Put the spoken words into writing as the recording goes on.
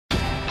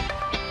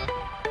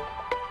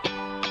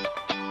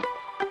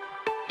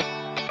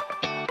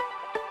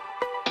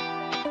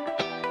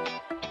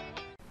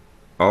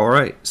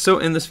Alright, so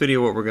in this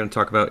video what we're going to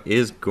talk about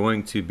is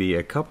going to be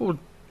a couple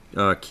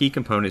key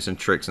components and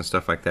tricks and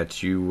stuff like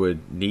that you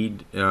would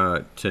need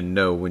to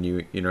know when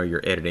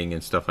you're editing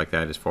and stuff like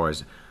that, as far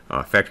as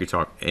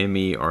FactoryTalk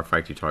ME or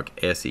FactoryTalk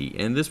SE.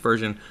 In this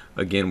version,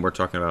 again, we're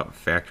talking about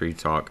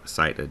FactoryTalk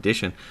Site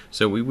Edition,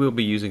 so we will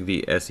be using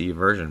the SE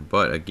version.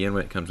 But again,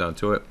 when it comes down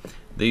to it,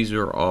 these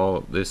are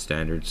all the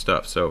standard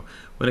stuff. So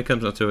when it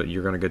comes down to it,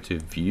 you're going to go to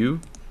View,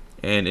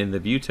 and in the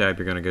View tab,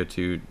 you're going to go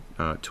to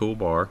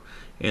Toolbar,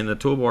 and the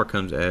toolbar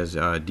comes as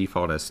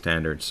default as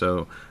standard.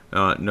 So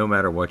no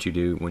matter what you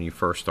do when you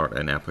first start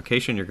an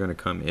application, you're going to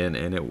come in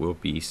and it will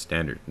be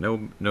standard.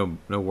 No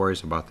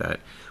worries about that.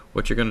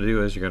 What you're going to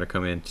do is you're going to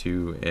come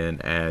into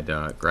and add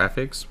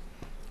graphics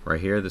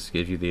right here. This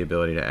gives you the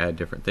ability to add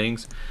different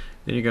things.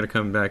 Then you're going to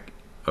come back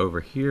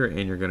over here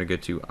and you're going to go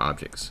to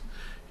objects.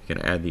 You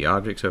can add the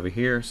objects over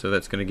here, so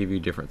that's going to give you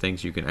different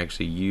things you can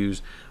actually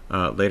use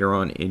later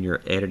on in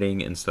your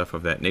editing and stuff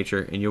of that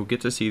nature, and you'll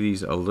get to see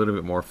these a little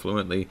bit more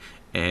fluently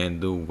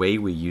and the way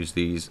we use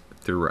these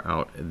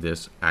throughout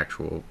this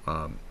actual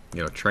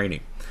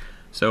training.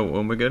 So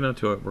when we get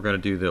into it, we're going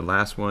to do the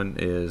last one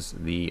is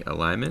the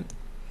alignment,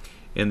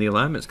 and the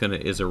alignment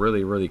is a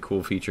really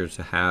cool feature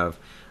to have.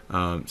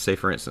 Say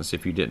for instance,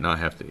 if you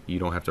you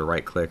don't have to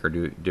right click or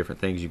do different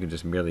things, you can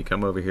just merely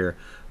come over here,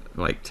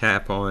 like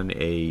tap on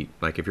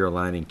like if you're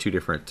aligning two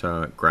different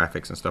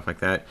graphics and stuff like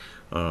that.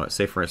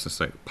 Say for instance,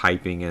 like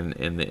piping,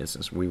 in the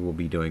instance we will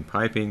be doing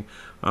piping,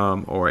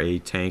 or a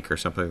tank or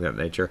something of that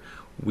nature.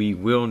 We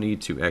will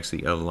need to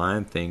actually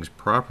align things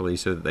properly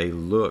so that they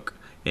look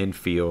and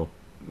feel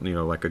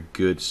like a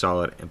good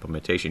solid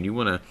implementation. You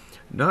want to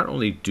not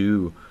only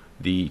do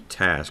the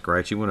task,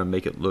 right? You want to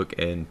make it look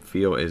and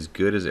feel as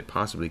good as it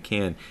possibly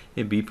can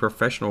and be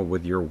professional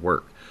with your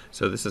work.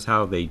 So this is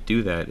how they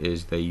do that,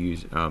 is they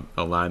use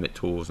alignment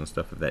tools and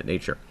stuff of that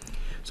nature.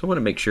 So I want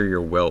to make sure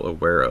you're well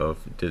aware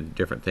of the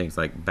different things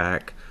like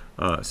back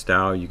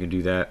style. You can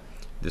do that.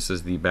 This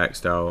is the back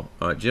style.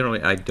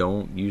 Generally I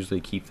don't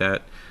usually keep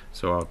that,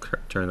 so I'll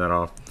turn that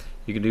off.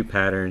 You can do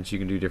patterns, you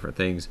can do different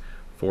things,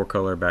 fore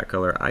color, back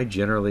color. I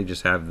generally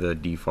just have the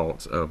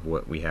defaults of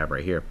what we have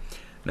right here.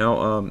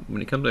 Now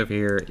when it comes over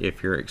here,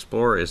 if your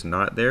Explorer is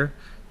not there,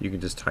 you can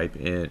just type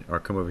in or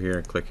come over here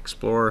and click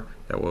Explorer.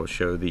 That will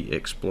show the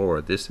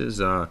Explorer. This is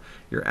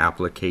your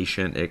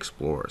application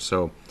Explorer.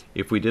 So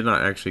if we did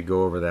not actually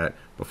go over that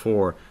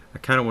before, I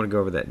kind of want to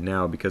go over that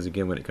now, because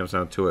again, when it comes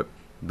down to it,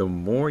 the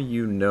more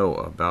you know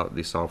about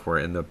the software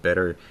and the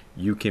better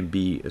you can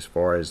be as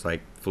far as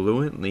like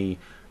fluently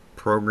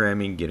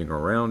programming, getting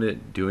around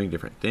it, doing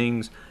different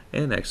things,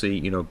 and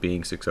actually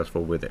being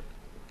successful with it.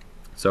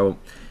 So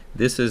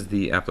this is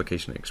the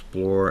application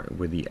Explorer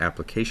with the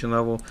application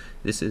level.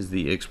 This is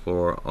the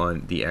Explorer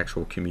on the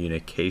actual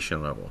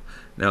communication level.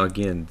 Now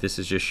again, this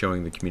is just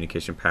showing the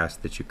communication paths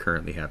that you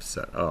currently have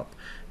set up.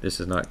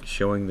 This is not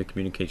showing the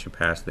communication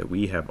paths that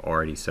we have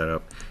already set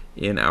up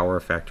in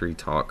our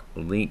FactoryTalk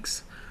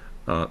links.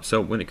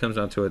 So when it comes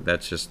down to it,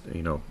 that's just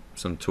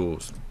some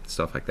tools,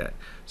 stuff like that.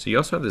 So you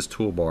also have this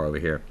toolbar over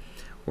here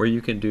where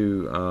you can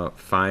do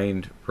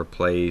find,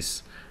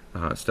 replace,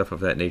 stuff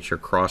of that nature,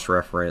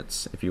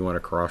 cross-reference. If you want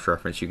to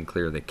cross-reference, you can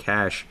clear the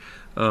cache.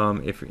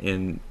 If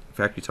in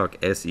FactoryTalk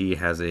SE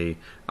has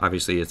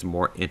obviously it's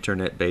more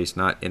internet-based,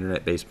 not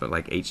internet-based, but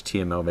like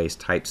HTML-based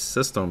type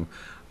system.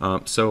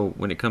 So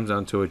when it comes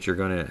down to it, you're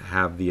going to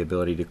have the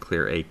ability to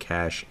clear a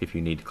cache if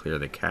you need to clear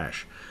the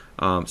cache.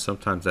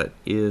 Sometimes that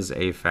is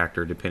a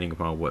factor depending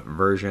upon what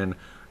version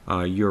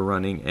you're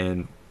running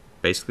and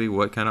basically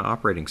what kind of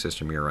operating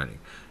system you're running.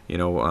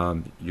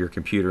 Your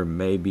computer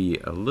may be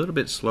a little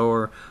bit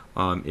slower.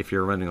 If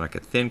you're running like a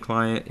thin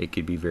client, it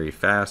could be very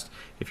fast.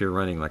 If you're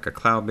running like a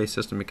cloud-based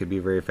system, it could be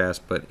very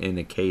fast. But in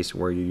a case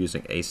where you're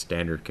using a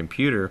standard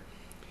computer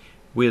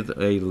with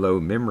a low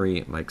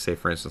memory, like say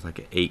for instance like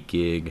an 8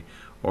 gig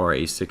or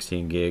a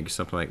 16 gig,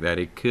 something like that,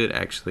 it could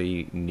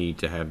actually need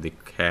to have the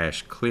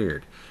cache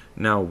cleared.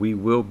 Now we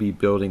will be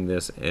building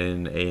this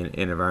in an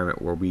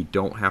environment where we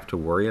don't have to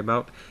worry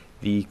about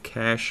the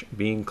cache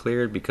being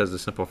cleared, because the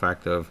simple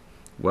fact of,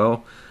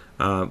 well,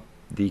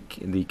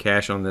 the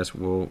cache on this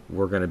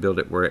we're going to build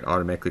it where it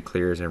automatically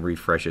clears and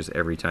refreshes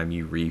every time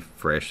you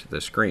refresh the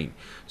screen.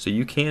 So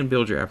you can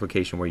build your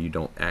application where you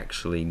don't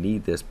actually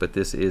need this, but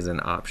this is an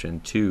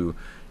option too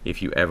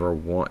if you ever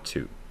want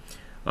to.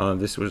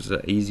 This was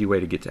an easy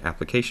way to get to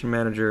Application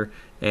Manager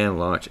and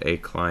launch a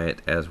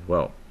client as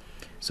well.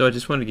 So I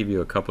just want to give you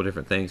a couple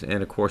different things,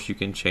 and of course you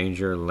can change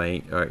your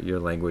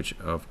language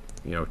of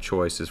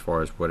choice as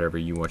far as whatever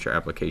you want your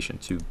application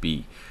to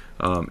be.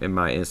 In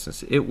my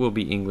instance, it will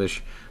be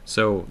English,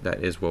 so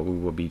that is what we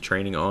will be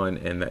training on,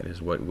 and that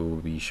is what we will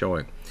be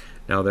showing.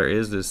 Now there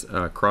is this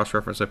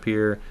cross-reference up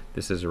here.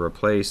 This is a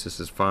replace, this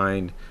is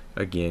find.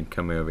 Again,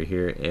 coming over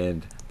here,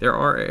 and there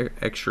are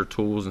extra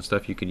tools and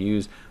stuff you can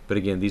use, but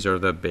again, these are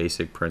the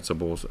basic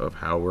principles of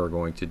how we're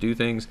going to do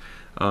things.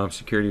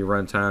 Security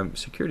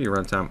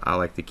runtime I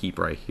like to keep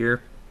right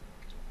here.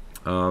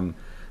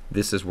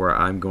 This is where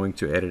I'm going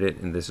to edit it,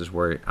 and this is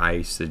where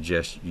I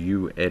suggest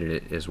you edit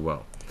it as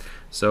well.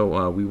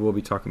 So we will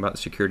be talking about the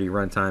security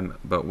runtime,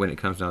 but when it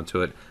comes down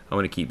to it, I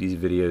want to keep these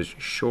videos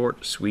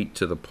short, sweet,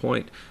 to the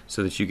point,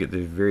 so that you get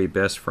the very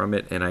best from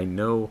it. And I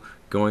know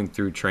going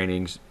through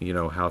trainings, you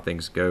know how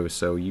things go,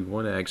 so you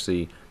want to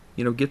actually,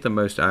 you know, get the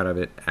most out of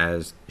it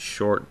as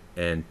short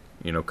and,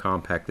 you know,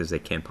 compact as they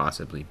can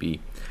possibly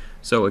be.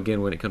 So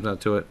again, when it comes down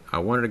to it, I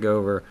wanted to go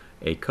over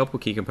a couple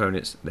key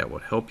components that will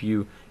help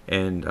you,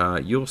 and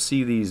you'll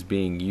see these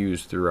being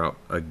used throughout,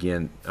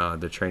 again,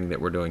 the training that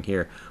we're doing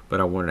here,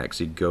 but I wanted to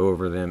actually go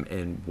over them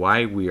and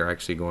why we are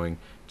actually going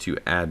to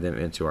add them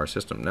into our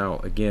system. Now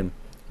again,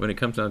 when it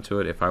comes down to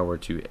it, if I were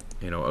to,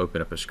 you know,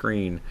 open up a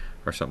screen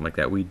or something like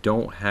that, we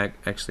don't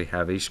actually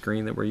have a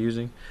screen that we're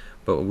using,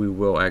 but we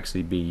will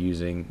actually be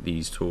using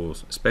these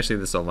tools, especially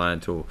this align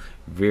tool,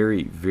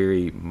 very,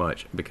 very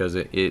much, because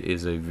it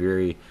is a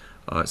very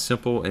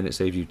simple, and it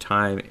saves you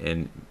time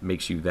and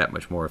makes you that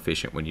much more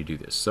efficient when you do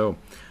this. So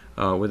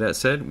with that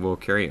said, we'll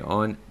carry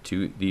on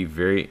to the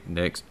very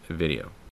next video.